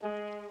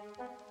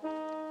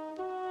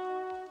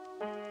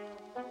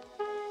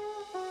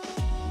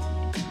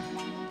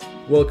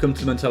Welcome to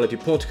the Mentality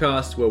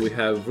Podcast, where we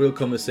have real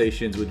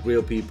conversations with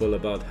real people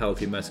about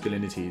healthy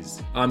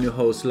masculinities. I'm your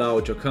host, Lao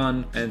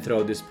Jokan, and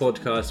throughout this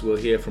podcast, we'll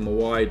hear from a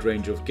wide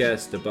range of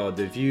guests about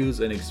their views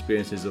and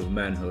experiences of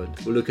manhood.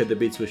 We'll look at the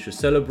bits we should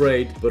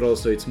celebrate, but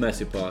also its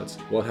messy parts,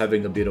 while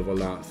having a bit of a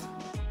laugh.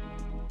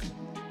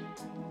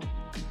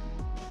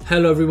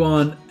 Hello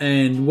everyone,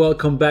 and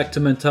welcome back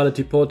to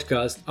Mentality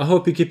Podcast. I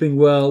hope you're keeping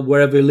well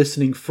wherever you're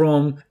listening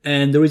from.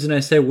 And the reason I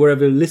say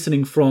wherever you're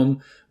listening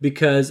from,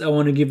 because I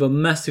want to give a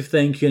massive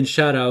thank you and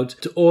shout out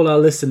to all our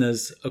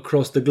listeners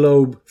across the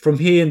globe, from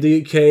here in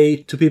the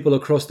UK to people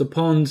across the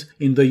pond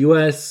in the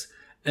US,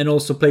 and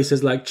also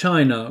places like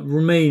China,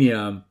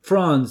 Romania,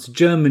 France,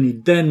 Germany,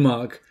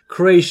 Denmark,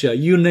 Croatia,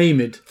 you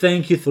name it.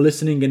 Thank you for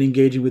listening and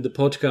engaging with the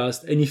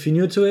podcast. And if you're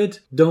new to it,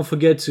 don't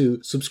forget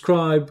to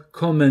subscribe,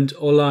 comment,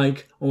 or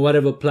like on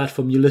whatever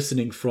platform you're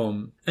listening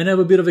from. And I have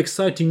a bit of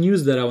exciting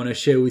news that I want to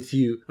share with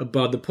you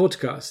about the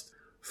podcast.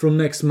 From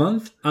next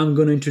month, I'm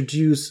going to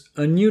introduce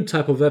a new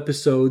type of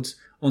episodes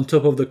on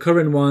top of the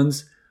current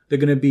ones. They're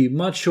going to be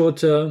much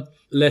shorter,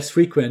 less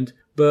frequent,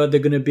 but they're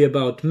going to be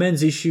about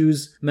men's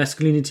issues,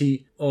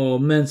 masculinity, or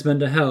men's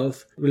mental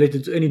health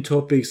related to any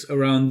topics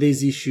around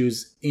these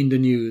issues in the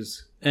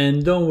news.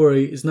 And don't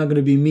worry, it's not going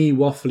to be me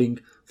waffling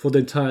for the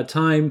entire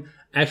time.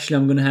 Actually,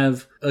 I'm going to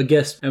have a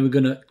guest and we're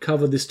going to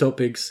cover these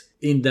topics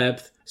in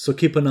depth. So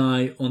keep an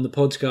eye on the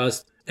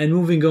podcast. And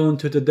moving on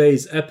to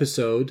today's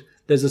episode,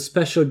 there's a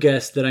special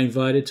guest that I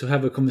invited to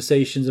have a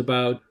conversations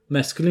about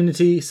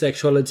masculinity,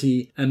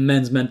 sexuality, and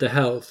men's mental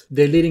health.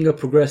 They're leading a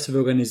progressive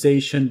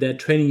organization. They're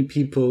training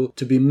people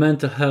to be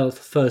mental health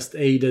first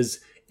aiders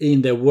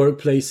in their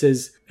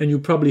workplaces. And you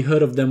probably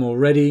heard of them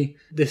already.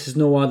 This is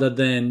no other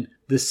than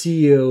the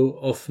CEO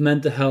of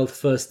Mental Health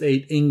First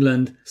Aid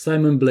England,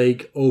 Simon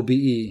Blake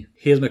OBE.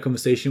 Here's my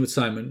conversation with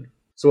Simon.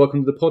 So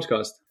welcome to the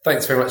podcast.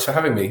 Thanks very much for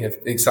having me.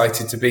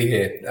 Excited to be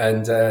here.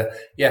 And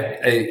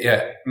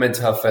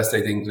Mental Health First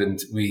Aid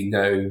England, we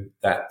know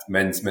that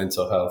men's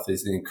mental health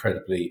is an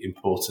incredibly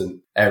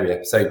important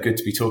area. So good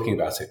to be talking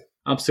about it.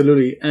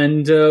 Absolutely.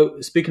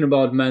 And speaking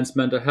about men's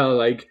mental health,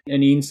 like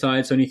any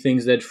insights, any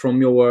things that from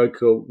your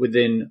work or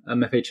within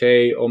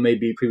MFHA or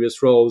maybe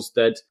previous roles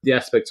that the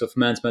aspects of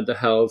men's mental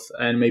health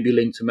and maybe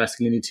linked to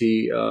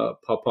masculinity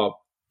pop up?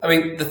 I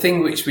mean, the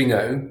thing which we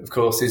know, of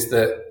course, is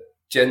that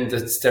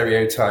gender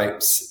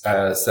stereotypes,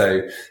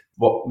 so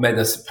what men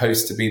are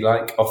supposed to be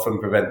like, often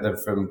prevent them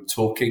from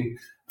talking,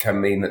 can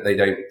mean that they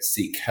don't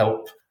seek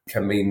help,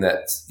 can mean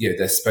that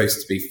they're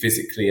supposed to be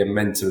physically and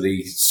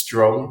mentally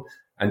strong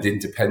and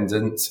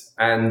independent.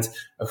 And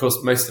of course,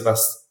 most of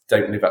us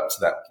don't live up to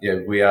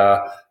that. We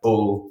are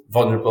all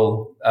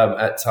vulnerable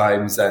at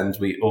times, and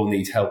we all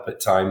need help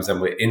at times,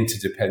 and we're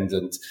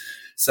interdependent.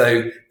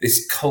 So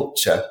this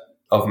culture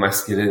of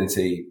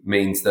masculinity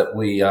means that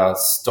we are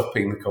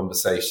stopping the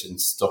conversation,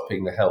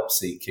 stopping the help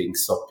seeking,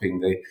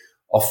 stopping the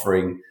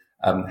offering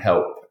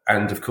help.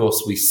 And of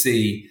course, we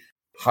see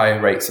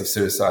higher rates of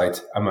suicide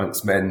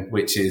amongst men,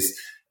 which is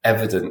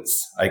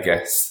evidence, I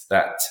guess,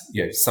 that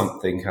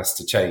something has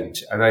to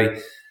change. And I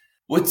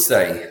would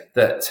say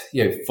that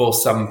for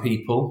some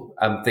people,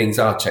 things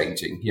are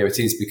changing. It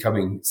is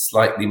becoming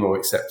slightly more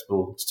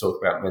acceptable to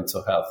talk about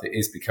mental health. It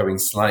is becoming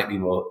slightly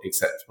more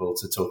acceptable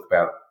to talk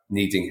about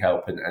needing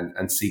help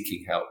and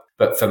seeking help.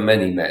 But for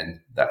many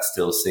men, that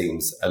still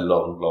seems a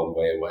long, long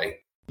way away.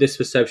 This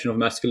perception of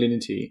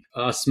masculinity,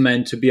 us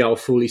meant to be our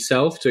fully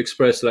self, to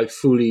express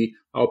fully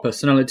our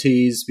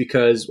personalities,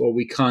 because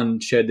we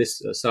can't share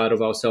this side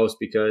of ourselves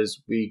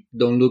because we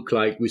don't look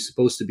like we're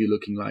supposed to be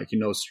looking like,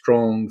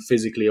 strong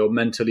physically or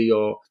mentally,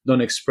 or don't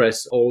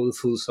express all the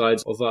full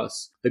sides of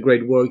us. The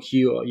great work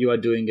you are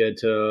doing at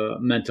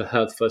Mental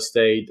Health First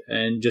Aid,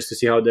 and just to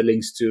see how that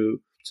links to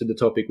the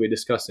topic we're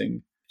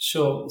discussing.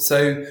 Sure.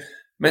 So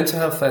Mental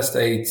Health First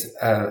Aid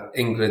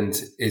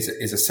England is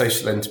a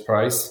social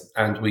enterprise,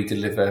 and we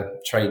deliver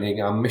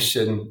training. Our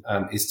mission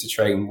is to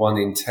train 1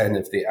 in 10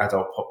 of the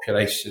adult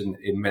population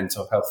in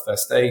mental health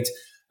first aid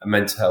and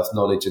mental health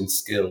knowledge and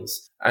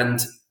skills. And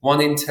 1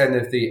 in 10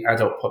 of the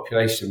adult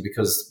population,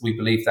 because we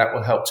believe that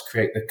will help to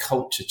create the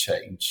culture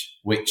change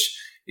which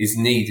is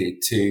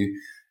needed to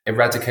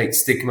eradicate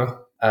stigma,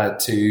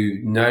 to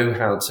know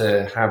how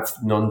to have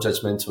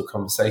non-judgmental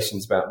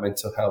conversations about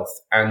mental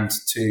health, and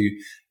to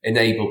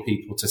enable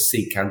people to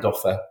seek and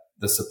offer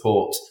the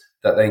support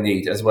that they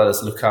need, as well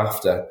as look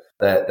after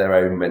their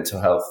own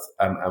mental health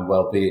and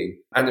well-being.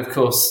 And of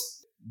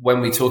course, when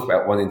we talk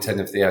about 1 in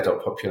 10 of the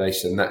adult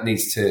population, that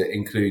needs to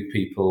include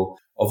people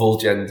of all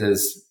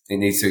genders. It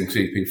needs to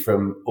include people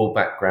from all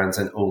backgrounds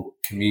and all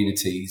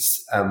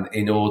communities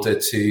in order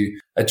to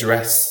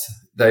address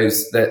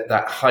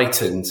that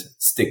heightened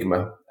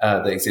stigma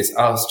that exists.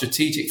 Our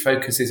strategic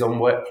focus is on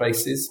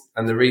workplaces,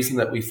 and the reason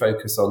that we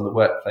focus on the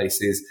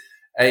workplace is,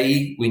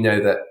 A, we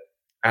know that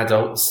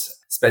adults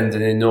spend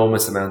an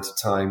enormous amount of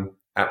time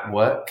at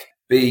work.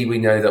 B, we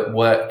know that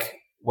work,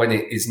 when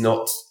it is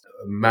not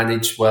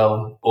managed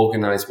well,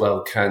 organised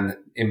well, can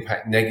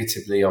impact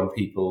negatively on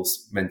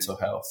people's mental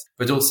health.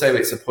 But also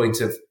it's a point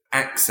of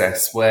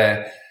access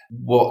where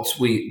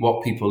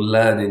what people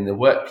learn in the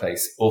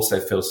workplace also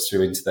filters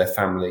through into their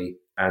family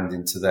and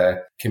into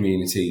their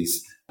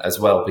communities as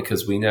well,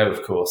 because we know,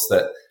 of course,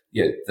 that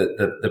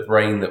the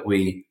brain that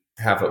we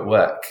have at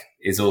work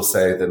is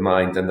also the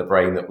mind and the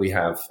brain that we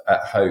have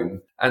at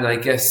home. And I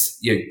guess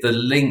the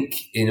link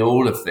in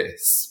all of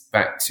this,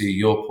 back to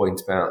your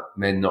point about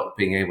men not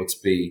being able to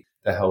be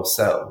their whole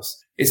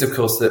selves, is of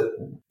course that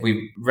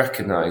we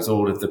recognize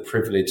all of the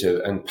privilege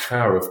and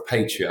power of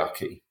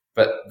patriarchy,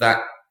 but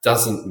that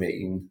doesn't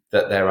mean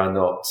that there are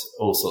not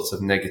all sorts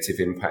of negative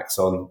impacts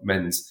on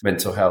men's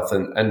mental health.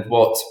 And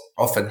what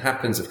often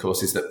happens, of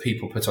course, is that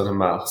people put on a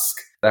mask.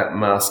 That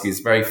mask is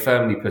very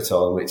firmly put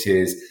on, which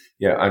is,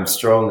 I'm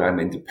strong, I'm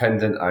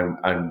independent,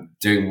 I'm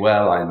doing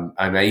well,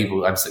 I'm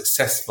able, I'm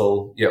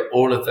successful.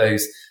 All of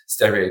those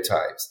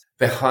stereotypes.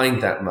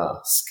 Behind that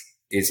mask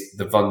is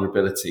the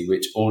vulnerability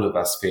which all of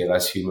us feel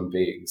as human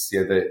beings.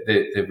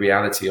 The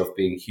reality of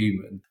being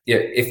human.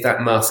 If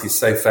that mask is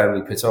so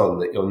firmly put on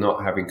that you're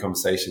not having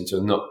conversations,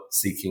 you're not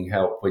seeking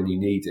help when you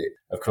need it,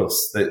 of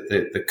course,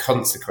 the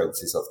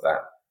consequences of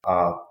that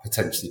are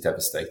potentially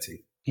devastating.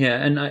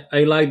 Yeah, and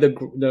I like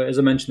the as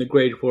I mentioned, the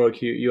great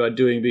work you are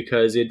doing,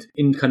 because it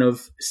in kind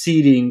of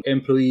seeding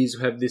employees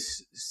who have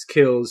these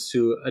skills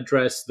to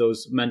address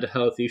those mental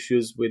health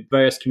issues with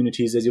various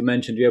communities. As you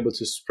mentioned, you're able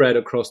to spread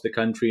across the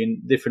country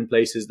in different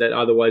places that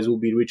otherwise will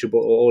be reachable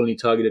or only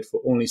targeted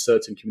for only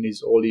certain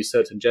communities, or only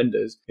certain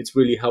genders. It's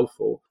really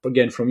helpful.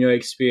 Again, from your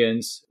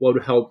experience, what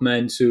would help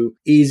men to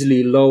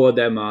easily lower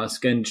their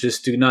mask and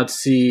just to not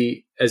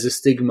see as a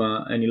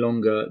stigma any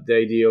longer the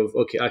idea of,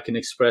 okay, I can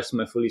express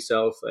my fully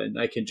self and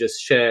I can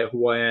just share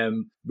who I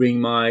am,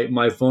 bring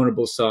my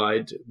vulnerable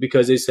side,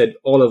 because they said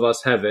all of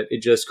us have it.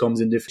 It just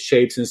comes in different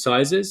shapes and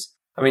sizes.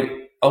 I mean,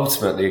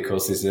 ultimately, of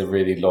course, this is a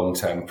really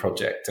long-term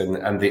project,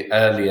 and the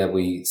earlier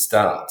we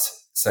start,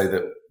 so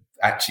that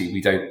actually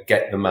we don't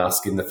get the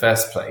mask in the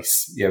first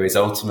place, is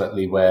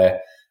ultimately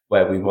where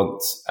we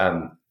want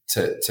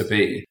to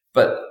be.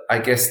 But I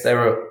guess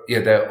there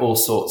are all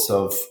sorts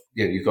of,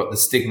 you've got the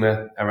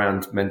stigma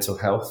around mental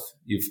health.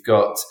 You've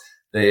got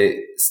the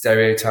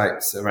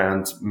stereotypes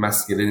around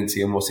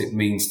masculinity and what it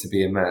means to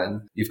be a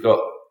man. You've got,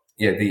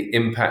 the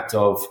impact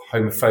of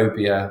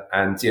homophobia,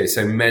 and,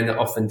 so men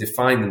often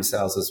define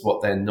themselves as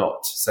what they're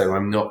not. So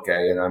I'm not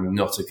gay and I'm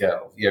not a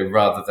girl,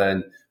 rather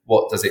than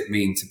what does it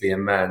mean to be a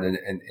man,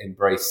 and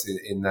embrace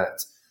in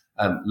that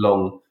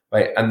long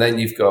way. And then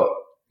you've got,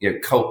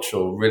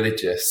 cultural,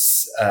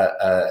 religious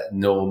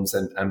norms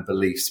and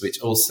beliefs, which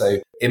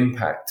also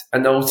impact.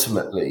 And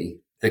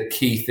ultimately, the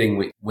key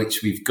thing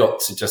which we've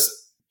got to just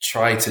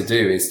try to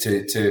do is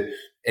to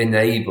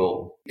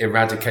enable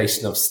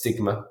eradication of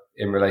stigma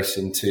in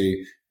relation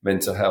to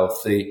mental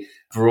health, the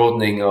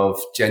broadening of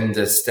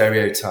gender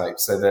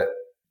stereotypes, so that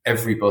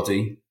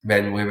everybody,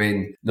 men,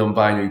 women,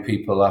 non-binary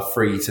people, are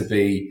free to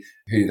be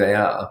who they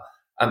are,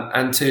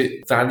 and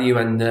to value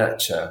and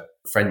nurture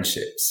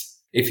friendships.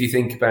 If you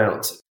think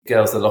about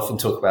girls, they'll often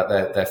talk about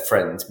their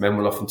friends. Men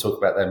will often talk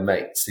about their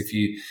mates. If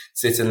you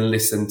sit and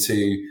listen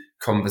to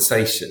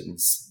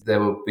conversations, there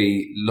will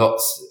be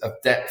lots of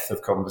depth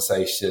of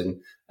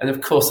conversation. And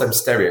of course, I'm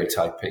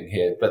stereotyping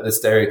here, but the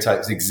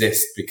stereotypes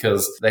exist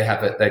because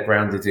they're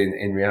grounded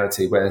in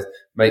reality, where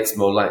mates are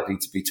more likely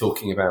to be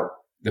talking about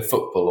the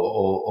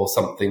football or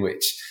something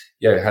which,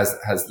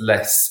 has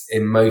less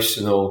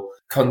emotional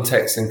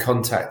context and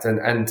contact,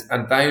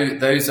 and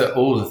those are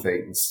all the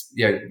things.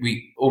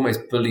 We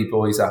almost bully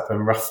boys up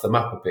and rough them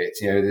up a bit.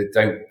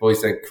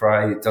 Boys don't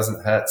cry, it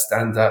doesn't hurt,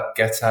 stand up,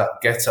 get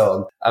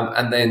on,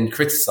 and then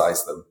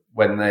criticize them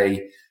when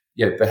they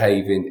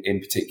behave in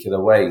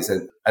particular ways,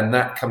 and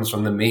that comes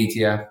from the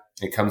media,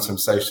 it comes from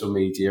social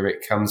media,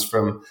 it comes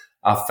from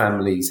our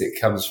families, it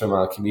comes from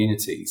our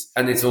communities,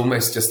 and it's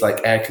almost just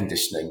like air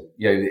conditioning.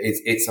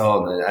 It's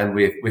on, and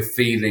we're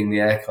feeling the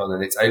aircon,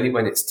 and it's only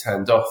when it's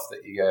turned off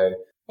that you go,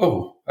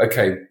 oh,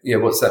 okay,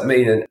 what's that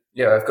mean? And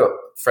I've got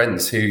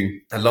friends who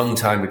a long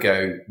time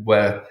ago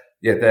were,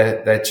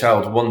 their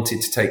child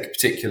wanted to take a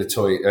particular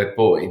toy, a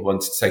boy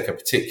wanted to take a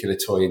particular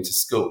toy into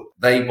school.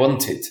 They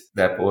wanted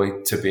their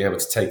boy to be able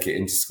to take it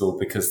into school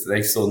because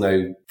they saw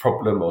no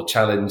problem or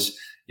challenge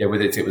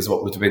with it. It was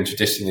what would have been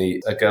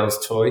traditionally a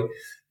girl's toy.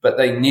 But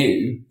they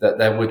knew that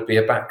there would be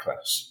a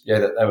backlash,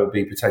 that there would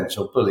be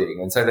potential bullying.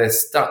 And so they're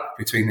stuck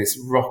between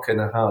this rock and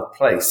a hard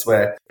place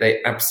where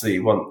they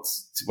absolutely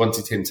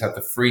wanted him to have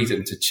the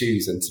freedom to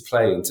choose and to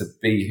play and to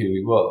be who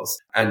he was.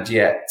 And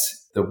yet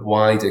the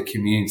wider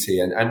community,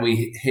 and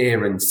we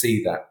hear and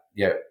see that,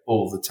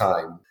 all the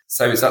time.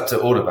 So it's up to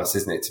all of us,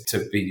 isn't it,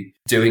 to be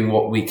doing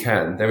what we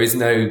can. There is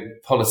no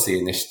policy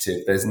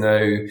initiative. There's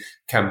no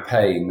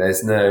campaign.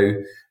 There's no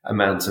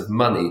amount of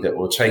money that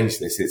will change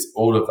this. It's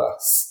all of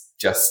us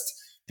just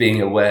being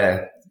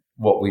aware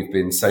what we've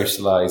been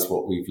socialized,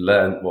 what we've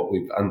learned, what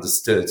we've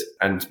understood,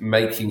 and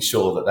making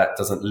sure that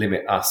doesn't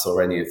limit us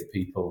or any of the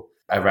people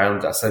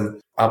around us.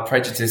 And our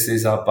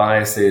prejudices, our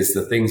biases,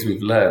 the things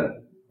we've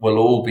learned will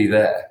all be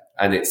there.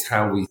 And it's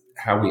how we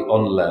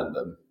unlearn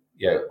them,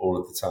 all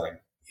of the time.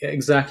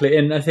 Exactly.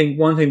 And I think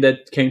one thing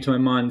that came to my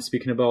mind,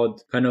 speaking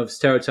about kind of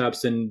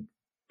stereotypes and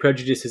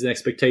prejudices and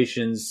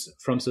expectations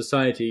from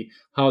society,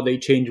 how they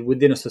change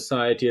within a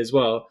society as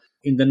well.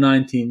 In the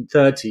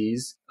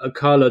 1930s, a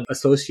color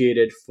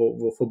associated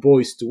for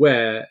boys to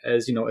wear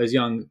as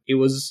young, it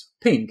was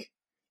pink.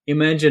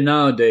 Imagine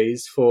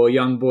nowadays for a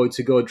young boy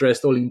to go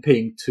dressed all in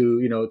pink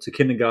to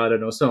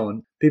kindergarten or so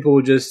on. People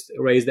would just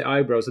raise their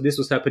eyebrows. So this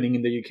was happening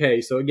in the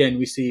UK. So again,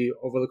 we see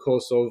over the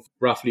course of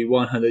roughly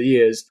 100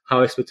 years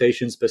how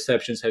expectations,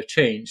 perceptions have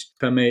changed.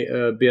 If I may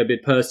be a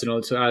bit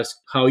personal to ask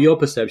how your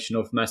perception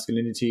of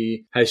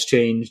masculinity has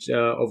changed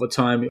over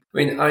time. I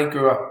mean, I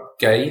grew up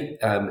gay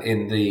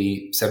in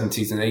the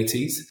 70s and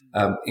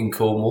 80s in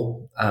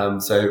Cornwall,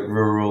 so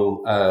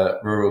rural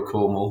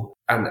Cornwall,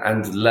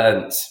 and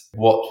learnt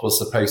what was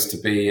supposed to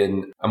be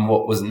and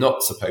what was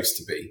not supposed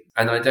to be.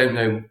 And I don't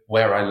know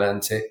where I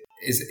learnt it.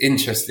 It's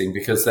interesting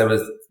because there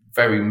were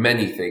very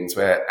many things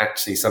where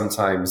actually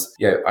sometimes,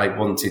 I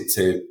wanted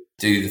to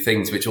do the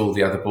things which all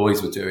the other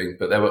boys were doing,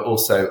 but there were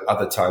also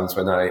other times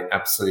when I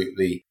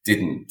absolutely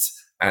didn't,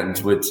 and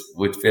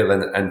would feel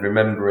and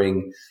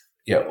remembering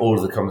all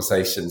of the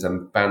conversations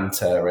and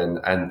banter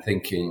and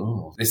thinking,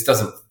 oh, this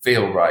doesn't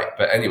feel right.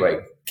 But anyway,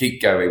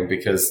 keep going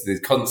because the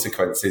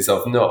consequences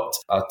of not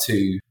are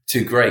too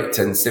great.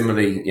 And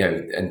similarly,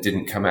 and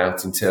didn't come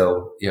out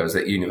until I was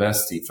at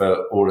university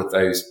for all of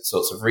those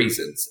sorts of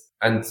reasons.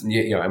 And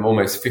I'm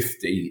almost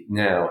 50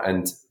 now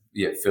and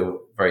feel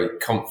very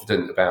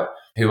confident about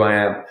who I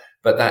am.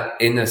 But that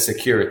inner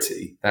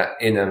security, that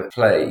inner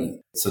play,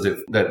 sort of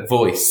that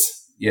voice,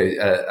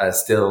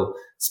 still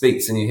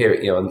speaks, and you hear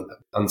it,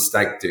 on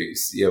stag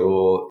do's,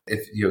 or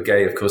if you're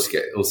gay, of course,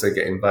 you also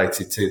get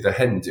invited to the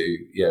hen do,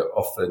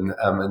 often,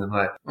 and I'm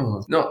like,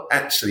 oh, not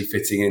actually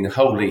fitting in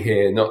wholly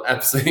here, not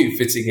absolutely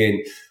fitting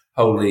in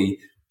wholly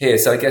here.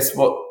 So I guess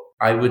what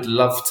I would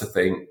love to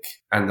think,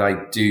 and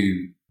I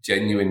do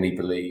genuinely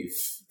believe,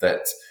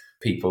 that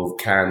people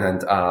can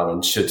and are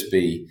and should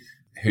be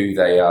who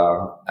they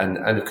are, and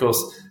of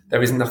course,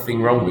 there is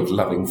nothing wrong with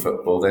loving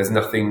football. There's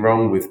nothing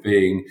wrong with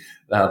being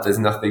loud. There's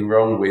nothing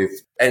wrong with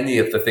any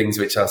of the things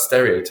which are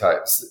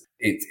stereotypes.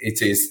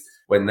 It is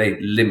when they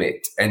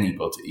limit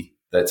anybody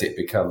that it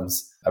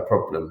becomes a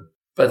problem.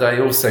 But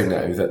I also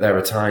know that there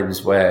are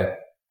times where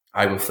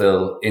I will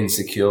feel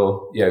insecure,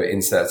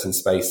 in certain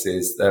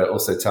spaces. There are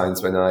also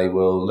times when I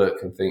will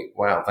look and think,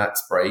 wow,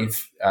 that's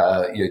brave,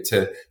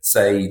 to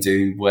say,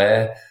 do,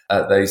 wear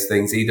those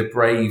things, either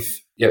brave,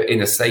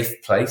 in a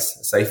safe place,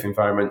 a safe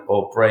environment,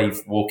 or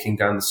brave walking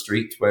down the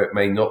street where it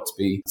may not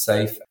be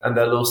safe. And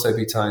there'll also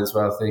be times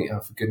where I think, oh,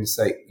 for goodness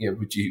sake,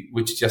 would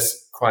you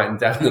just quieten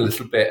down a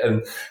little bit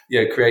and,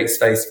 create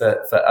space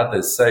for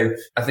others. So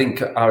I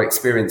think our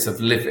experience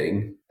of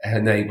living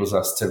enables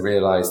us to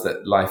realize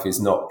that life is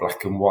not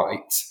black and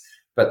white,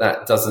 but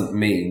that doesn't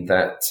mean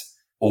that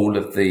all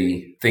of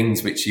the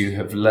things which you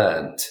have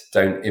learnt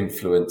don't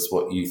influence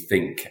what you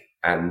think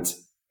and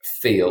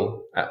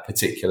feel at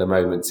particular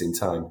moments in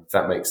time, if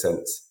that makes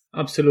sense.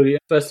 Absolutely.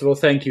 First of all,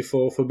 thank you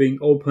for being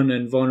open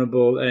and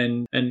vulnerable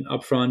and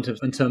upfront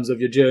in terms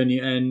of your journey.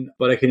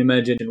 But I can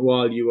imagine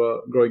while you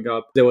were growing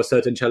up, there were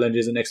certain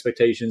challenges and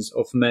expectations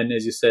of men,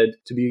 as you said,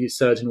 to be a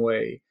certain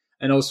way.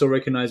 And also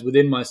recognize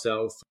within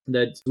myself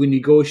that we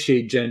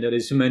negotiate gender,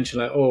 as you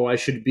mentioned, like, oh, I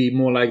should be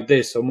more like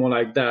this or more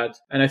like that.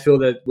 And I feel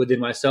that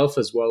within myself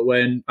as well,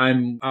 when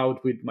I'm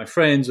out with my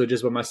friends or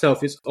just by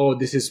myself, it's, oh,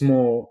 this is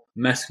more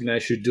masculine, I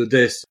should do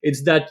this.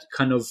 It's that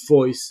kind of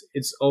voice.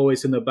 It's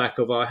always in the back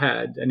of our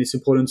head, and it's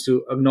important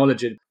to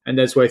acknowledge it. And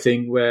that's why I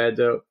think where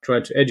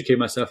trying to educate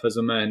myself as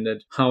a man,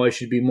 that how I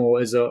should be more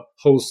as a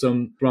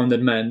wholesome,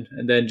 grounded man,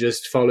 and then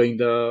just following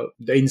the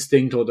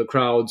instinct or the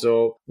crowds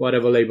or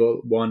whatever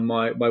label one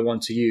might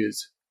want to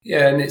use.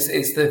 Yeah, and it's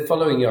the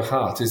following your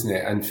heart, isn't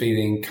it? And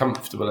feeling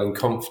comfortable and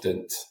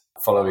confident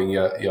following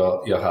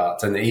your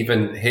heart, and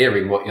even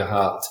hearing what your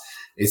heart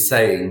is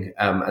saying.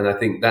 And I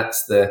think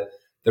that's the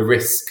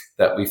risk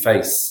that we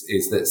face,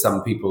 is that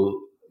some people,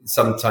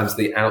 sometimes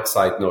the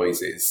outside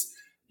noises,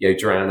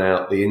 drown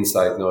out the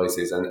inside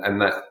noises,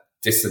 and that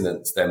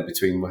dissonance then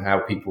between how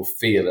people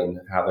feel and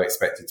how they're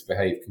expected to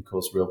behave can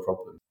cause real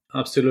problems.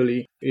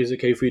 Absolutely. Is it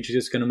okay for you to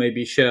just kind of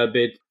maybe share a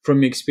bit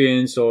from your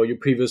experience or your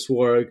previous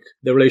work,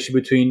 the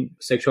relationship between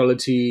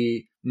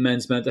sexuality,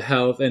 men's mental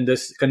health, and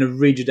this kind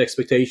of rigid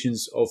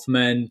expectations of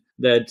men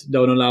that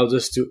don't allow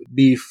us to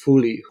be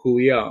fully who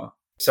we are?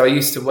 So I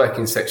used to work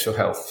in sexual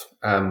health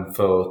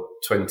for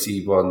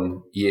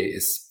 21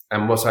 years.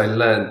 And what I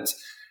learned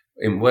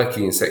in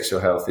working in sexual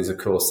health is, of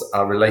course,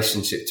 our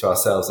relationship to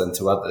ourselves and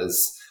to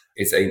others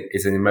is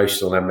an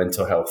emotional and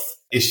mental health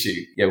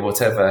issue,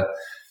 whatever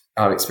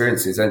our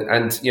experiences.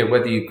 And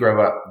whether you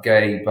grow up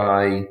gay,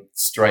 bi,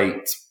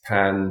 straight,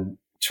 pan,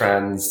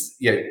 trans,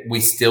 we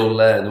still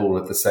learn all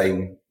of the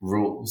same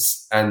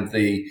rules. And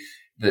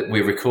that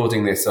we're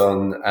recording this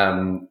on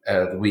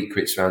the week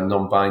which around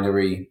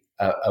non-binary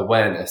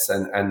awareness.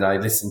 And I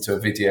listened to a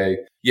video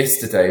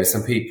yesterday of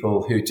some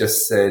people who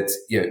just said,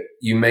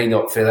 you may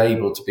not feel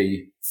able to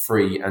be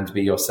free and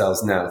be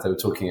yourselves now. They were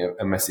talking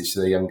a message to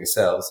their younger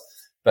selves,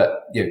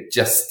 but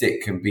just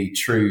stick and be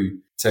true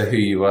to who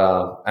you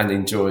are and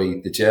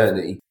enjoy the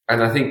journey.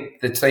 And I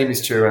think the same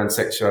is true around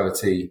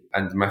sexuality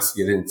and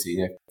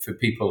masculinity. For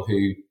people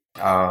who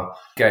are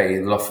gay,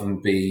 there'll often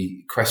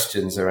be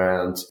questions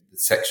around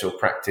sexual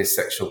practice,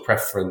 sexual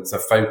preference, a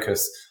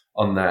focus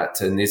on that.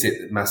 And is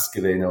it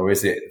masculine or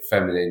is it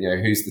feminine?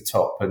 Who's the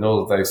top and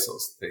all of those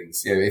sorts of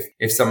things.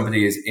 If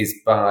somebody is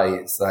bi,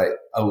 it's like,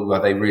 oh,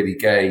 are they really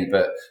gay?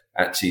 But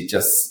actually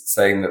just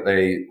saying that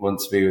they want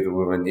to be with a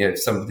woman.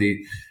 If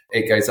somebody,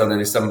 it goes on.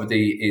 And if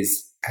somebody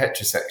is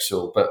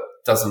heterosexual, but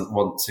doesn't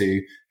want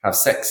to have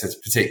sex at a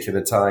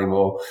particular time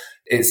or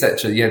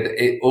etc.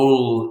 It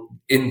all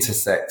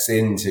intersects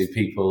into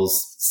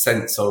people's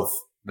sense of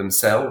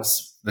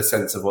themselves, the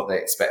sense of what they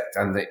expect,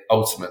 and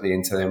ultimately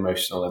into their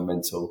emotional and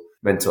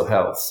mental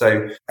health.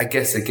 So I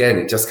guess, again,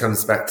 it just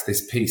comes back to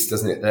this piece,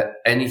 doesn't it? That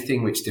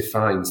anything which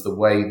defines the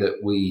way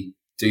that we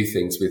do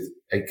things with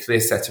a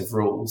clear set of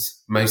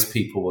rules, most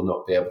people will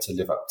not be able to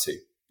live up to.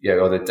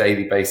 On a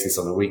daily basis,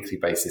 on a weekly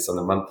basis, on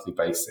a monthly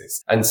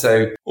basis. And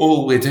so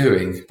all we're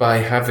doing by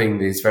having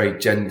these very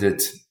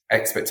gendered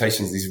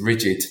expectations, these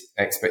rigid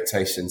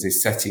expectations,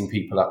 is setting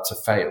people up to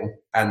fail.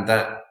 And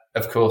that,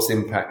 of course,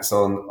 impacts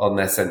on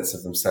their sense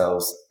of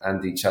themselves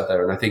and each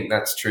other. And I think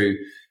that's true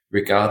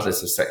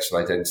regardless of sexual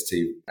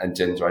identity and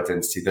gender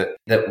identity,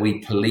 that we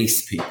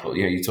police people.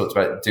 You talked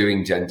about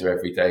doing gender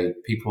every day.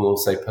 People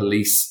also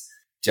police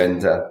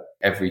gender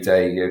every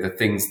day. The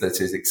things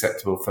that is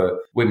acceptable for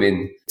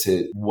women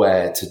to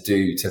wear, to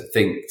do, to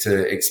think,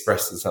 to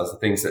express themselves, the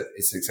things that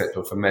it's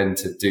acceptable for men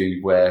to do,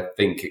 wear,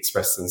 think,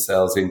 express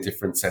themselves in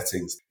different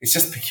settings. It's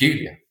just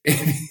peculiar.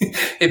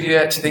 If you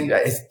actually think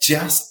that, it's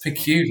just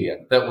peculiar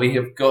that we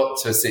have got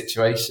to a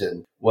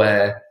situation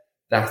where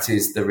that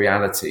is the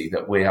reality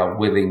that we are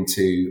willing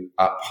to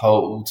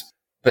uphold,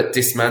 but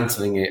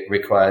dismantling it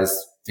requires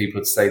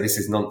people to say this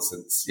is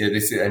nonsense,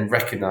 and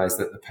recognise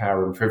that the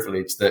power and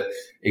privilege that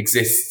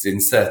exists in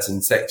certain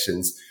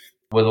sections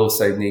will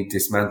also need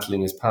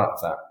dismantling as part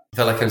of that. I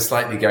feel like I'm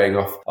slightly going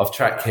off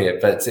track here,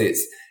 but it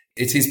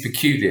is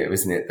peculiar,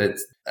 isn't it, that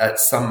at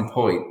some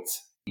point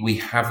we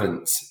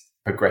haven't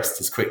progressed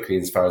as quickly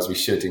as far as we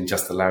should in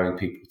just allowing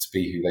people to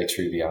be who they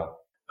truly are.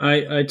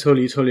 I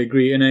totally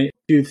agree. And a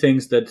few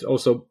things that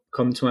also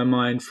come to my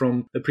mind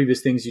from the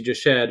previous things you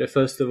just shared.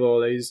 First of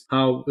all is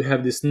how we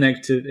have this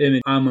negative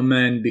image. I'm a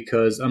man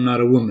because I'm not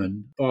a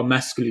woman, or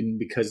masculine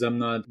because I'm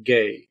not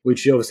gay,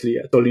 which is obviously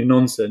totally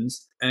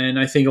nonsense. And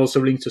I think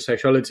also linked to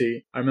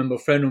sexuality. I remember a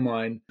friend of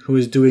mine who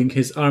was doing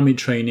his army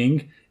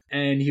training,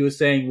 and he was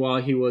saying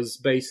while he was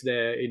based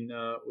there in,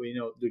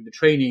 doing the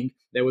training,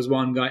 there was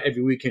one guy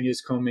every weekend he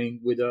was coming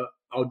with an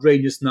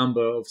outrageous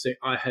number of saying,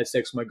 I had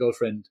sex with my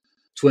girlfriend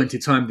 20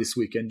 times this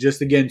weekend,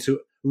 just again to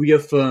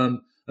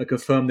reaffirm and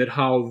confirm that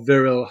how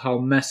virile, how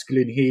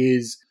masculine he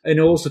is, and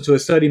also to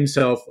assert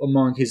himself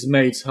among his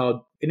mates,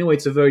 how in a way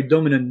it's a very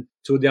dominant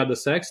to the other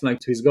sex, like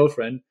to his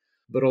girlfriend,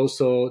 but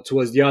also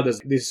towards the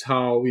others. This is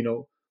how,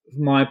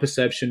 my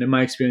perception and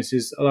my experience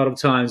is a lot of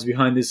times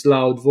behind these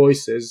loud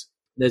voices,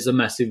 there's a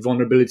massive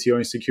vulnerability or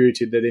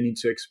insecurity that they need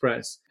to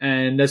express.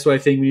 And that's why I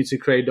think we need to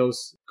create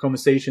those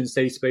conversations,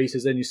 safe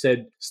spaces. And you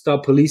said,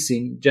 stop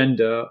policing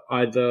gender,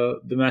 either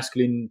the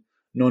masculine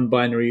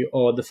non-binary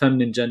or the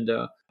feminine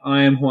gender.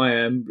 I am who I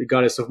am,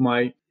 regardless of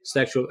my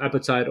sexual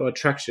appetite or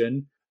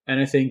attraction. And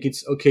I think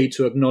it's okay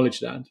to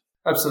acknowledge that.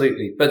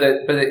 Absolutely. But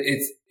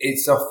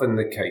it's often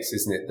the case,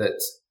 isn't it,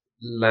 that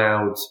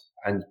loud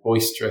and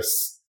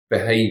boisterous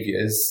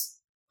behaviours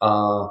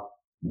are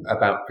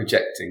about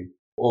projecting.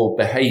 All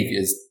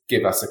behaviours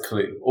give us a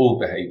clue. All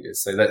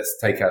behaviours. So let's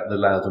take out the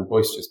loud and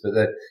boisterous,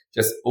 but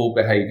just all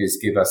behaviours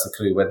give us a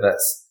clue, whether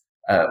that's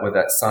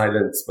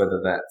silence,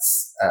 whether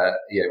that's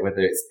whether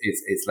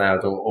it's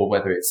loud or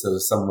whether it's sort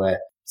of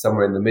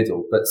somewhere in the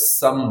middle, but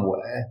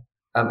somewhere.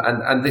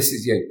 And this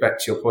is back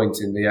to your point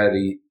in the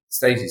early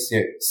stages.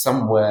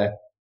 Somewhere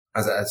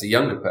as a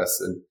younger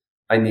person,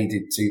 I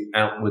needed to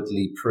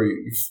outwardly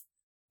prove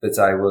that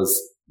I was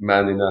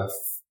man enough,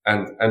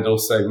 and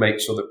also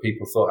make sure that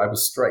people thought I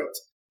was straight.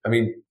 I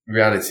mean,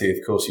 reality, of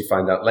course, you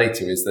find out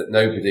later is that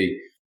nobody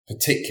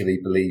particularly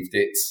believed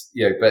it.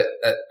 But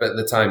at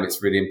the time,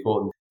 it's really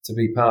important to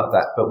be part of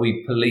that. But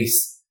we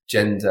police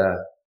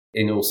gender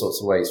in all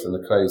sorts of ways, from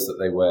the clothes that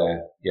they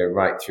wear,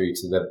 right through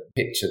to the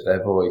pitch of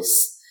their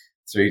voice,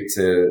 through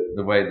to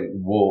the way they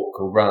walk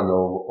or run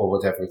or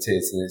whatever it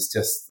is. And it's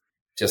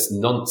just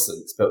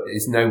nonsense. But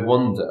it's no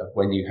wonder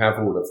when you have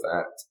all of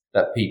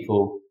that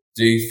people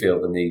do feel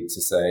the need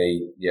to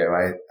say,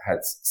 I had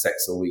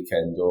sex all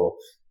weekend, or,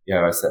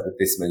 I slept with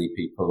this many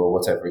people, or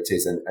whatever it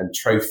is, and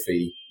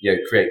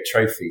create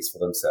trophies for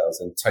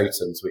themselves and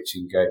totems, which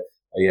you can go,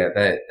 oh yeah,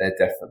 they're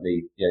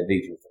definitely,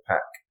 leader of the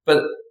pack.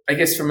 But I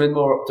guess from a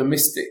more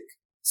optimistic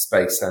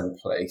space and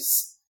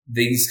place,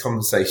 these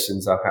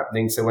conversations are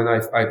happening. So when I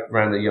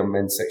ran a young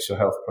men's sexual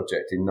health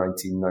project in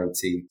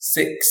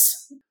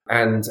 1996,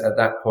 and at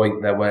that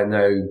point there were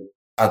no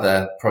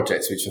other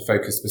projects which are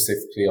focused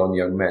specifically on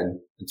young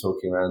men and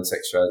talking around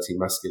sexuality,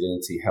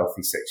 masculinity,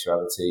 healthy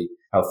sexuality,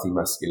 healthy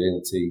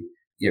masculinity.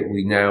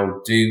 we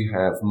now do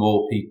have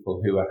more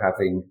people who are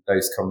having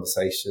those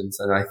conversations.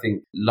 And I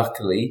think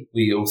luckily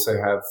we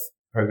also have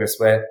progress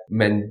where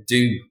men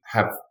do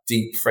have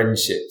deep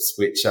friendships,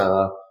 which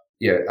are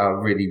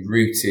really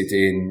rooted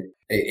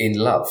in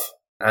love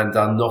and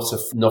are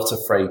not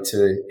afraid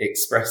to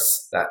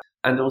express that.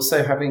 And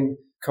also having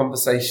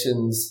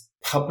conversations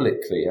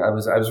publicly. I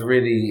was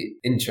really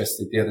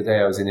interested the other day.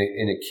 I was in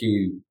a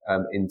queue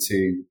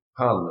into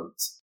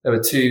Parliament. There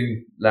were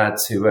two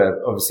lads who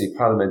were obviously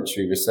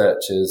parliamentary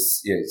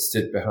researchers,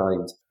 stood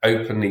behind,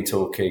 openly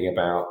talking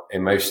about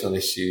emotional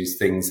issues,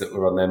 things that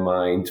were on their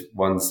mind.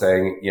 One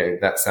saying,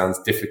 that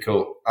sounds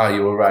difficult. Are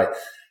you all right?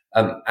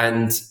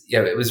 And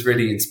it was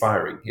really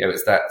inspiring.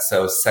 It's that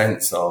sort of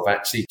sense of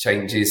actually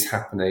change is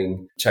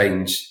happening.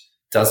 Change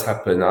does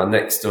happen. Our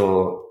next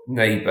door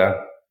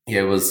neighbour,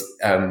 was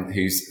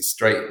who's a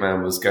straight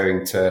man, was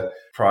going to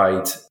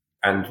Pride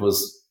and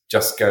was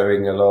just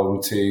going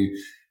along to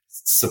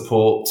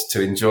support,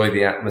 to enjoy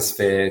the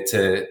atmosphere,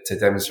 to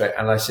demonstrate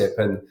allyship.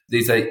 And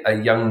these are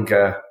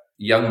younger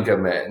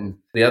men.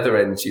 The other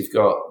end, you've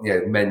got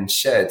Men's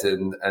Shed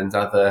and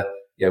other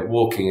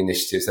walking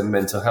initiatives and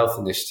mental health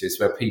initiatives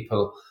where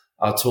people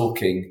are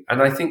talking.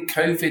 And I think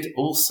COVID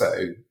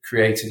also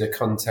created a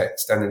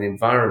context and an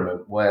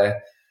environment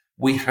where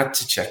we had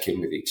to check in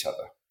with each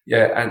other.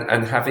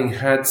 And having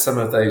had some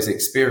of those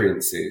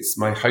experiences,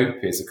 my hope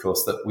is, of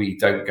course, that we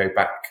don't go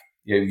back.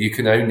 You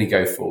can only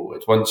go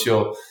forward once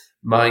your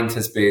mind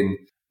has been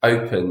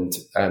opened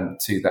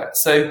to that.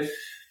 So,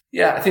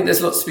 I think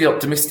there's lots to be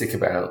optimistic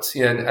about.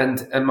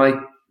 And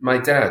my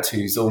dad,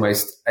 who's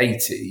almost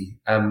 80,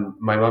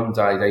 my mum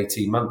died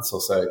 18 months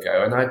or so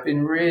ago, and I've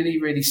been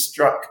really, really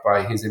struck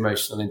by his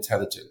emotional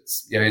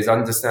intelligence. his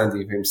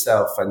understanding of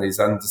himself and his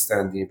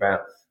understanding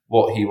about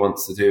what he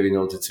wants to do in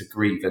order to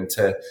grieve and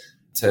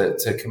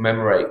to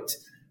commemorate.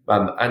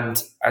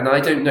 And I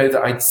don't know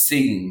that I'd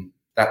seen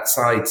that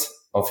side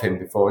of him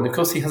before. And of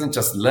course, he hasn't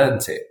just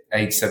learnt it,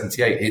 age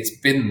 78. It's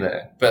been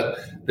there. But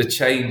the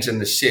change and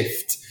the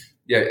shift,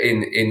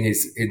 in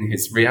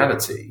his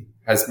reality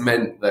has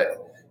meant that,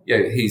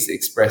 he's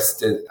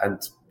expressed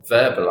and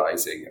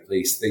verbalizing at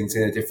least things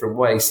in a different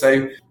way.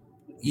 So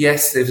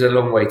yes, there's a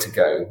long way to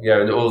go,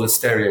 and all the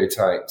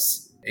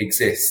stereotypes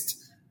exist.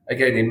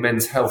 Again, in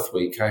Men's Health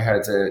Week, I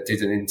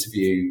did an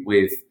interview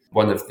with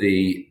one of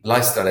the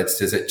lifestyle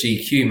editors at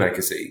GQ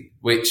magazine,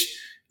 which,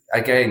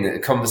 again, a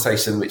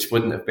conversation which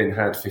wouldn't have been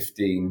had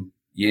 15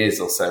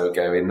 years or so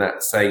ago in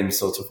that same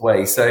sort of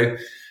way. So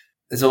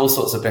there's all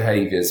sorts of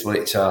behaviours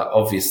which are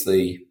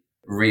obviously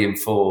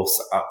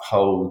reinforce,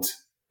 uphold,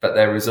 but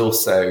there is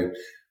also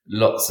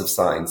lots of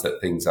signs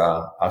that things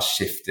are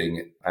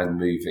shifting and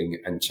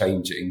moving and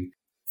changing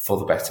for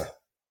the better.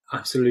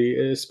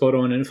 Absolutely spot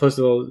on. And first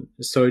of all,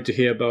 sorry to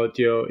hear about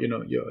your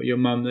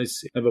mum.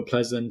 It's never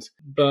pleasant.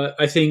 But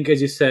I think,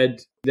 as you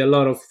said, there are a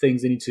lot of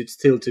things that need to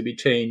still to be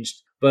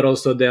changed, but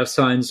also there are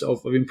signs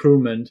of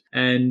improvement.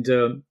 And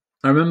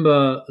I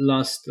remember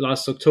last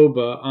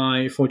October,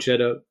 I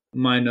fortunately had a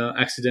minor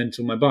accident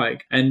to my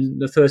bike.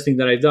 And the first thing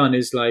that I've done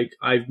is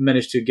I've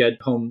managed to get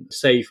home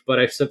safe, but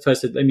I first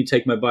said, let me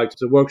take my bike to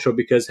the workshop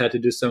because I had to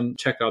do some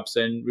checkups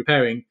and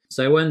repairing.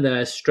 So I went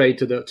there straight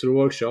to the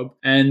workshop.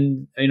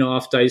 And,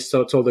 after I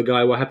told the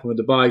guy what happened with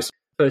the bikes,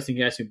 first thing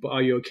he asked me, but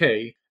are you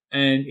okay?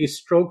 And it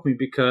struck me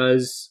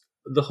because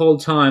the whole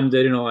time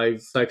that, I'm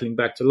cycling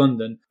back to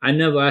London, I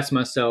never asked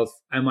myself,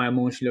 am I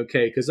emotionally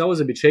okay? Because I was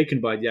a bit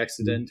shaken by the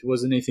accident. It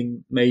wasn't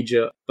anything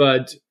major,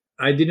 but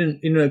it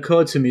didn't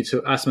occur to me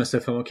to ask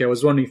myself if I'm okay. I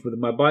was wondering if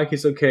my bike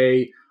is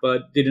okay,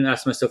 but didn't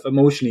ask myself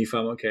emotionally if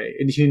I'm okay.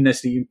 It didn't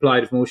necessarily imply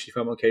emotionally if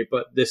I'm okay,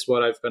 but this is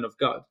what I've kind of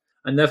got.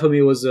 And that for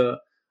me was a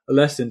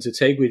lesson to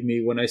take with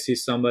me when I see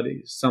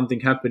something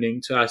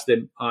happening, to ask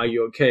them, are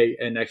you okay?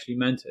 And actually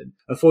meant it.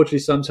 Unfortunately,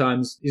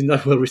 sometimes it's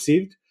not well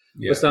received,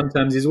 but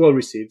sometimes it's well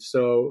received.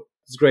 So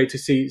it's great to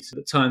see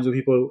the times where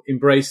people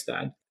embrace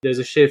that. There's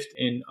a shift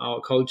in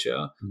our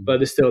culture, but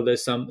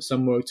there's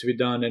some work to be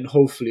done, and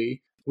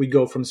hopefully we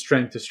go from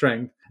strength to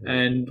strength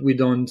and we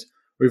don't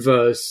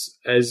reverse,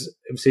 as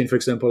I've seen, for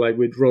example,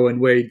 with Roe and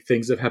Wade,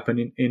 things have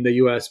happened in the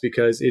US,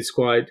 because it's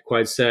quite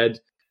sad.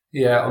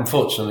 Yeah,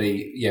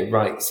 unfortunately,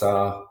 rights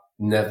are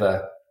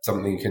never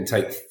something you can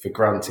take for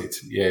granted.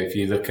 If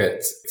you look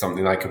at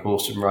something like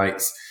abortion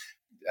rights,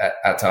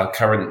 at our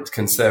current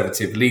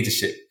Conservative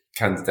leadership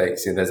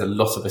candidates, there's a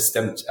lot of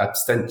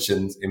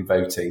abstentions in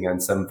voting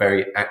and some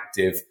very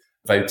active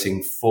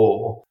voting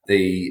for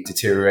the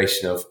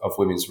deterioration of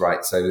women's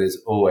rights. So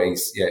there's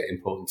always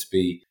important to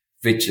be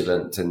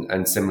vigilant,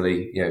 and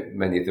similarly,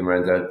 many of them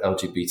around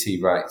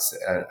LGBT rights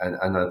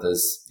and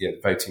others. The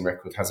voting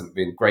record hasn't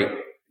been great.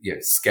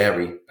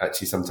 Scary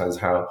actually sometimes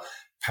how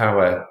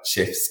power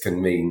shifts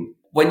can mean.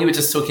 When you were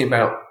just talking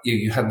about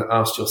you hadn't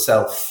asked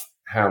yourself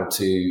how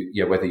to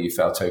whether you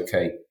felt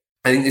okay.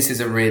 I think this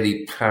is a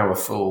really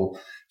powerful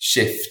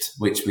shift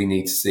which we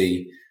need to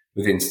see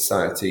within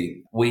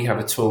society. We have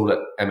a tool at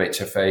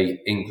MHFA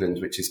England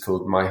which is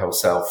called My Whole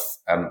Self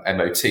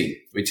MOT,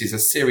 which is a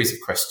series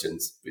of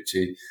questions which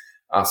you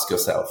ask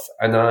yourself.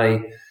 And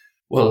I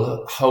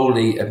will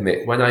wholly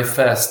admit, when I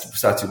first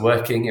started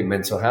working in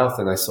mental health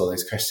and I saw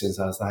those questions,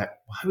 I was like,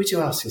 why would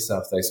you ask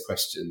yourself those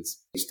questions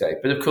each day?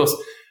 But of course,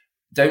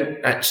 don't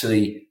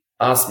actually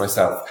ask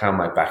myself how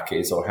my back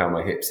is or how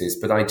my hips is,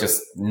 but I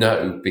just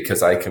know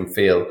because I can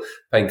feel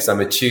pain because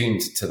I'm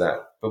attuned to that.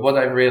 But what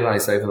I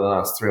realized over the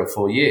last 3 or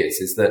 4 years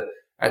is that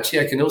actually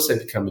I can also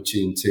become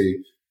attuned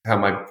to how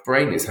my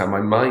brain is, how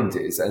my mind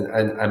is,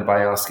 and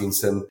by asking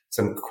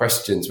some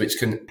questions which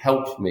can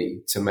help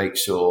me to make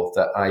sure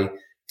that I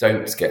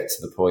don't get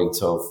to the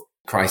point of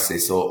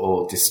crisis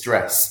or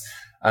distress,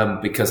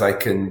 because I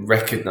can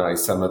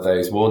recognize some of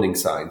those warning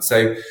signs.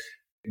 So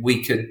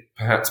we could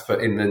perhaps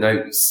put in the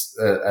notes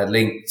a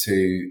link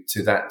to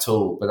that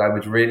tool, but I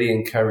would really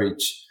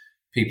encourage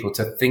people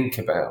to think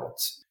about,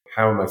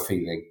 how am I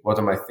feeling? What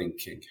am I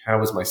thinking? How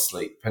was my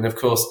sleep? And of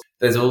course,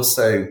 there's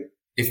also,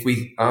 if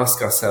we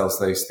ask ourselves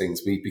those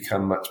things, we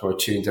become much more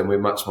attuned and we're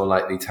much more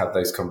likely to have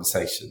those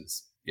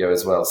conversations,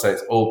 as well. So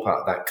it's all part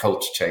of that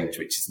culture change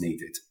which is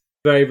needed.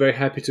 Very, very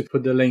happy to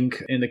put the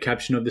link in the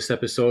caption of this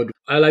episode.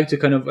 I like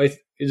to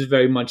it's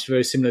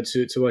very similar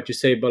to what you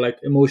say, but like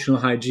emotional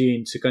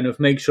hygiene, to kind of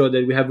make sure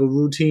that we have a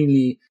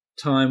routinely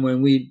time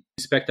when we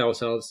respect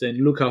ourselves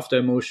and look after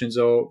emotions,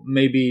 or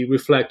maybe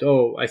reflect,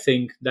 I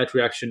think that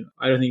reaction,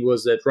 I don't think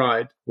was that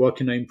right. What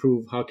can I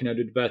improve? How can I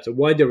do it better?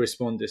 Why did I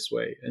respond this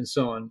way? And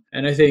so on.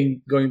 And I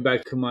think going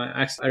back to my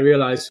accident, I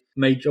realized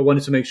I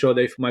wanted to make sure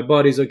that if my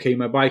body's okay,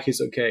 my bike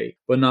is okay,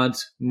 but not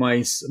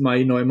my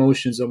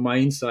emotions or my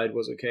inside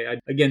was okay.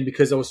 Again,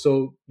 because I was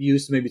so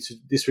used maybe to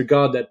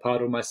disregard that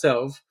part of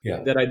myself,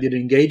 that I didn't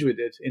engage with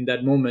it in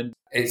that moment.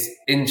 It's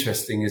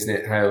interesting, isn't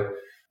it, how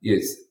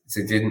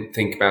so didn't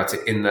think about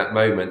it in that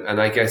moment.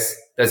 And I guess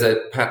there's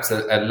perhaps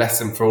a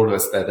lesson for all of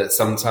us there, that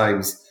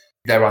sometimes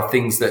there are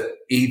things that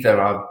either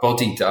our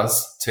body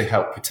does to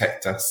help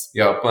protect us,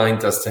 our mind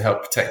does to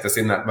help protect us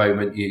in that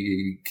moment.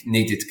 You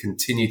needed to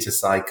continue to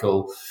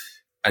cycle.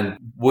 And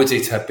would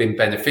it have been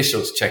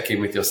beneficial to check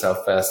in with yourself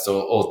first,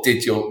 or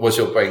was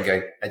your brain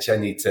going, actually,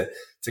 I need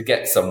to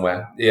get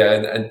somewhere?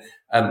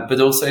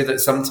 But also that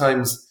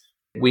sometimes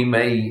we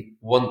may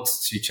want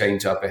to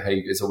change our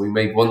behaviors, or we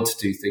may want to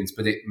do things,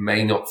 but it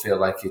may not feel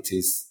like it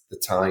is the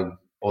time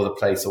or the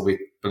place, or we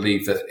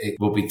believe that it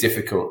will be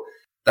difficult.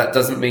 That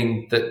doesn't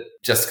mean that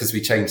just because we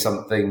change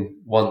something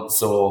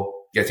once or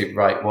get it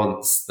right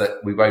once, that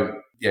we won't,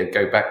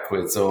 go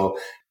backwards, or,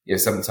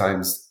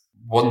 sometimes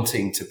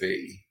wanting to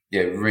be,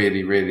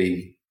 really,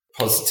 really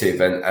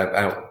positive and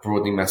about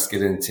broadening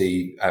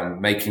masculinity,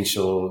 making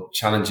sure,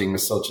 challenging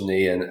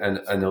misogyny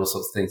and all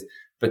sorts of things.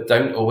 But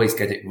don't always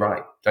get it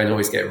right. Don't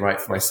always get it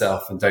right for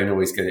myself, and don't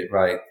always get it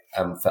right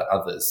for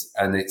others.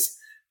 And it's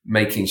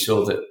making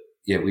sure that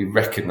we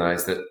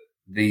recognize that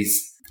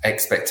these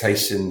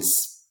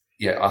expectations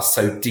are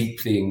so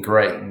deeply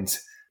ingrained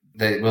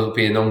that it will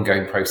be an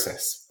ongoing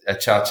process. A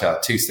cha-cha,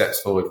 2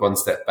 steps forward, 1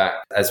 step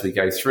back as we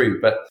go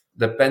through. But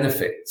the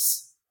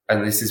benefits,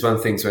 and this is one of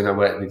the things when I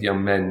worked with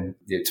young men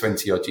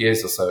 20 odd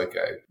years or so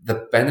ago,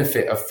 the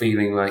benefit of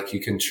feeling like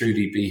you can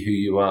truly be who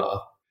you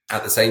are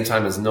at the same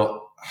time as not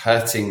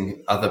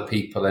hurting other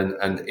people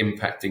and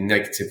impacting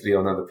negatively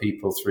on other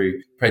people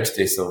through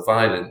prejudice or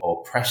violence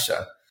or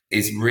pressure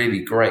is really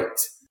great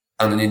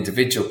on an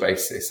individual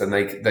basis. And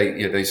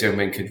they those young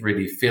men could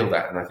really feel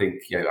that. And I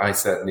think, I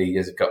certainly,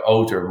 as I got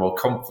older and more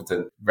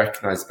confident,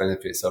 recognize the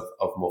benefits of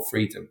more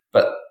freedom.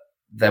 But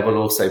there will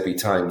also be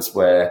times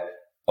where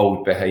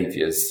old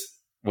behaviors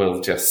will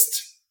just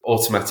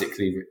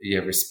automatically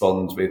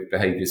respond with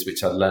behaviors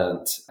which are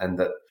learned, and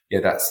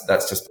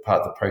that's just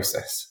part of the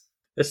process.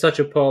 It's such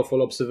a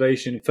powerful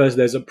observation. First,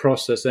 there's a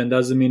process, and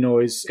doesn't mean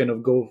always kind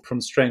of go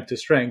from strength to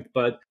strength,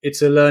 but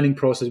it's a learning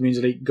process. It means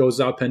that it goes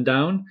up and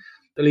down.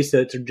 At least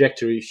the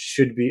trajectory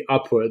should be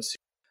upwards.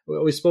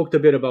 We spoke a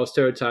bit about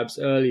stereotypes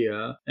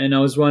earlier, and I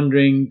was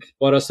wondering,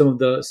 what are some of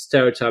the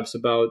stereotypes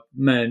about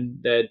men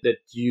that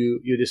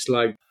you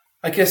dislike?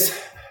 I guess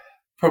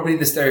probably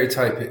the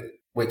stereotype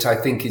which I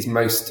think is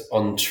most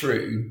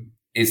untrue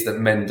is that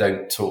men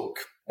don't talk.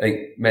 I think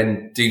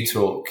men do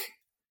talk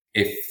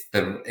if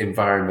the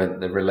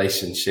environment, the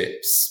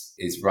relationships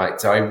is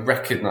right. So I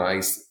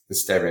recognize the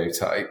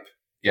stereotype,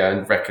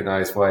 and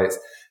recognize why it's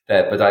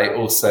there. But I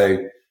also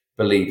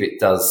believe it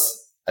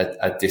does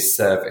a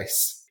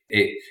disservice.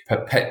 It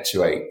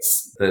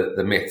perpetuates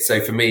the myth.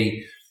 So for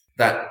me,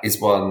 that is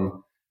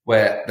one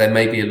where there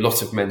may be a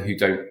lot of men who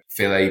don't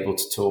feel able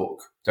to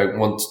talk, don't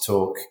want to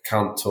talk,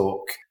 can't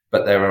talk.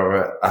 But there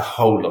are a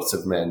whole lot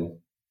of men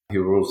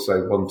who are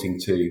also wanting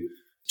to,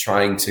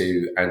 trying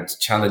to, and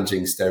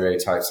challenging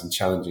stereotypes and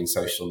challenging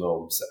social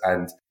norms.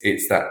 And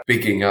it's that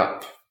bigging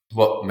up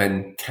what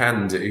men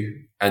can do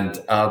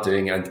and are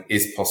doing and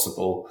is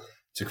possible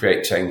to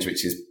create change,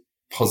 which is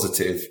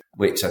positive,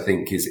 which I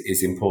think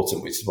is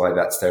important, which is why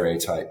that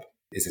stereotype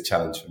is a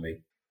challenge for me.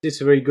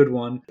 It's a very good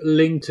one.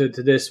 Linked to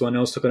this one,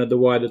 also kind of the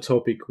wider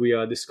topic we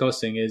are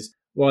discussing, is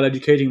while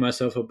educating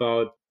myself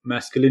about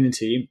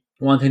masculinity,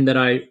 one thing that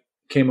I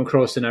came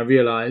across and I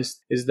realized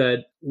is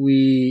that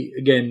we,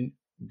 again,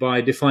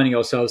 by defining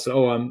ourselves,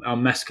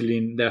 I'm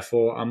masculine,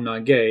 therefore I'm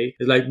not gay,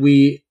 it's like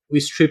we we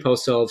strip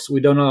ourselves.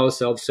 We don't allow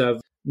ourselves to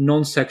have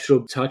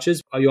non-sexual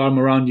touches, your arm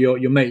around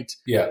your mate.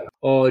 Yeah.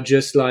 Or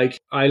just like,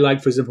 I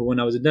like, for example, when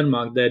I was in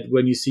Denmark, that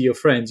when you see your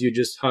friends, you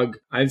just hug.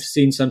 I've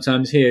seen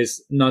sometimes here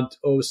it's not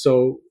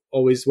also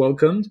always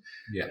welcomed.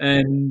 Yeah.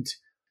 And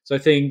so I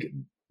think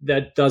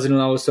that doesn't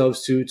allow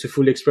ourselves to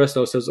fully express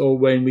ourselves. Or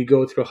when we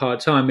go through a hard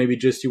time, maybe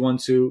just you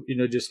want to,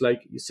 just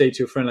like you say to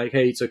your friend, like,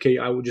 hey, it's okay.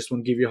 I would just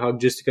want to give you a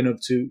hug just to kind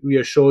of to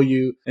reassure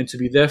you and to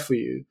be there for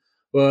you.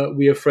 But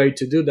we're afraid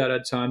to do that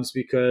at times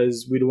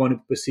because we don't want to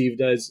be perceived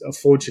as,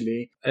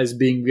 unfortunately, as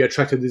being we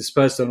attracted to this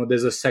person, or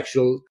there's a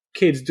sexual.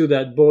 Kids do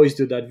that, boys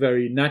do that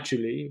very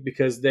naturally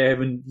because they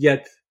haven't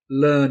yet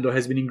learned or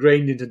has been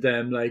ingrained into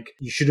them, like,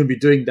 you shouldn't be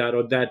doing that,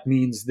 or that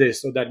means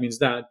this, or that means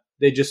that.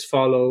 They just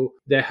follow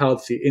their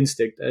healthy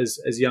instinct as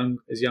young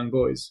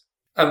boys.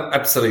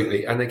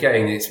 Absolutely. And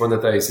again, it's one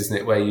of those, isn't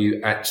it, where you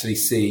actually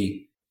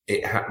see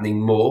it happening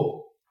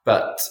more,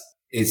 but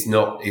is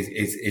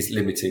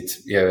limited,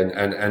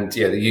 and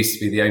there used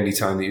to be the only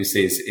time that you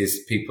see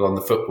is people on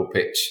the football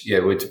pitch,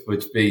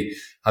 would be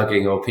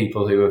hugging, or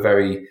people who are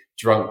very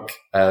drunk,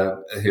 who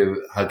are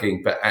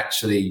hugging, but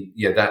actually,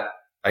 that,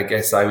 I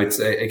guess I would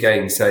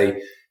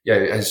say,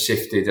 has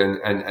shifted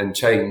and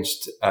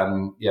changed,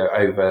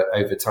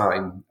 over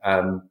time.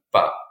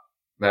 But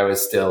there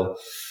is still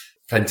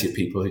plenty of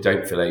people who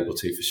don't feel able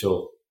to, for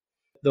sure.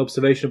 The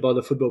observation about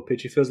the football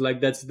pitch, it feels like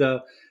that's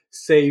the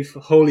safe,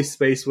 holy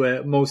space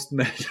where most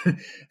men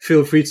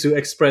feel free to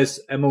express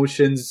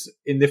emotions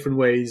in different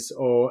ways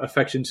or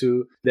affection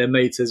to their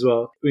mates as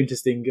well.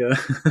 Interesting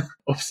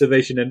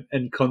observation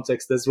and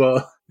context as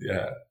well.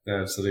 Yeah,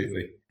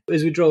 absolutely.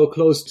 As we draw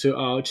close to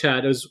our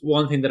chat, there's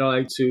one thing that I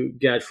like to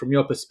get from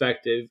your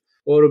perspective.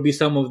 What would be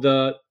some of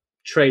the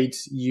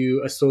traits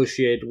you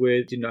associate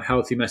with,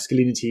 healthy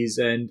masculinities,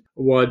 and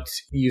what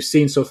you've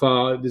seen so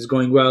far is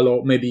going well,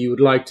 or maybe you would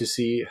like to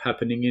see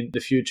happening in the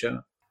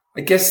future?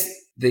 I guess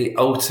the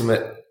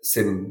ultimate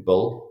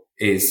symbol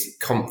is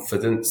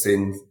confidence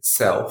in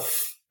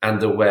self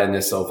and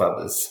awareness of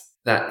others.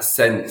 That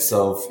sense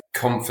of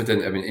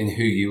confident in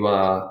who you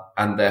are,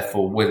 and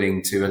therefore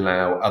willing to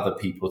allow other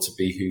people to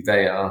be who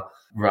they are,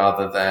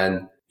 rather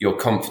than your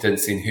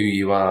confidence in who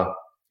you are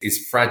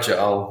is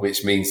fragile,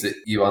 which means that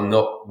you are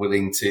not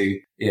willing to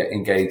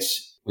engage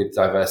with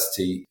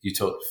diversity. You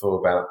talked before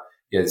about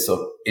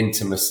sort of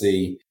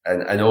intimacy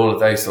and all of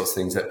those sorts of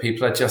things, that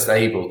people are just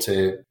able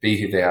to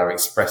be who they are,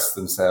 express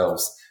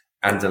themselves,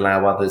 and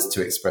allow others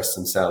to express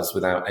themselves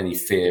without any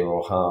fear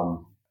or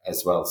harm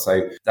as well.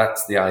 So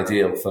that's the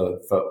ideal for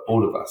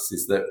all of us,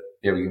 is that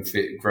we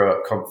can grow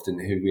up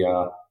confident in who we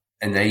are,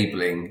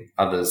 enabling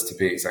others to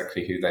be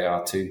exactly who they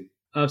are too.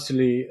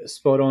 Absolutely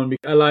spot on.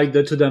 I like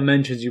the two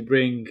dimensions you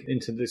bring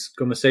into this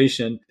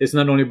conversation. It's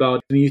not only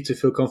about me to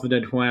feel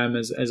confident who I am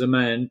as a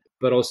man,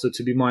 but also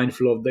to be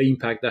mindful of the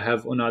impact I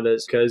have on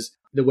others, because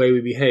the way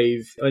we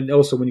behave, and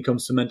also when it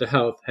comes to mental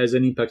health, has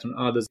an impact on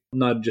others,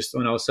 not just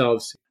on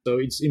ourselves. So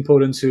it's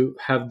important to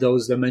have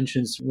those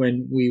dimensions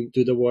when we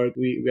do the work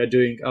we are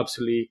doing.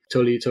 Absolutely,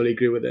 totally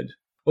agree with it.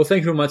 Well,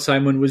 thank you very much,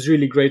 Simon. It was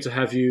really great to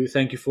have you.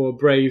 Thank you for a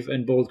brave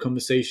and bold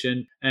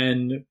conversation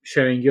and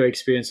sharing your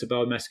experience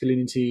about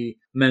masculinity,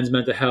 men's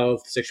mental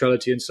health,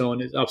 sexuality, and so on.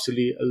 It's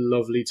absolutely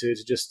lovely to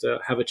just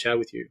have a chat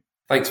with you.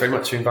 Thanks very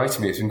much for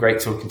inviting me. It's been great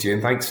talking to you,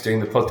 and thanks for doing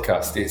the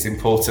podcast. It's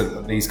important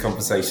that these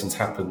conversations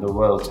happen. The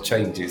world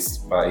changes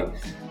by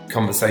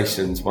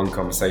conversations, one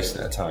conversation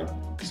at a time.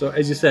 So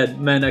as you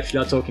said, men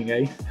actually are talking,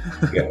 eh?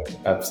 Yeah,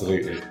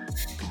 absolutely.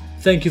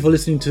 Thank you for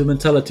listening to the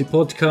Mentality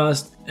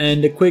Podcast,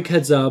 and a quick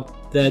heads up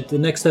that the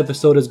next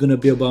episode is going to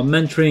be about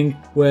mentoring,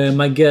 where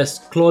my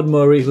guest Claude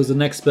Murray, who's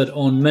an expert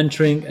on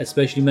mentoring,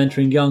 especially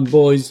mentoring young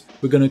boys,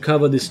 we're going to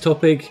cover this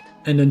topic.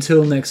 And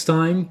until next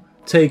time,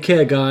 take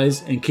care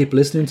guys, and keep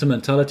listening to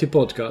Mentality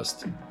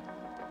Podcast.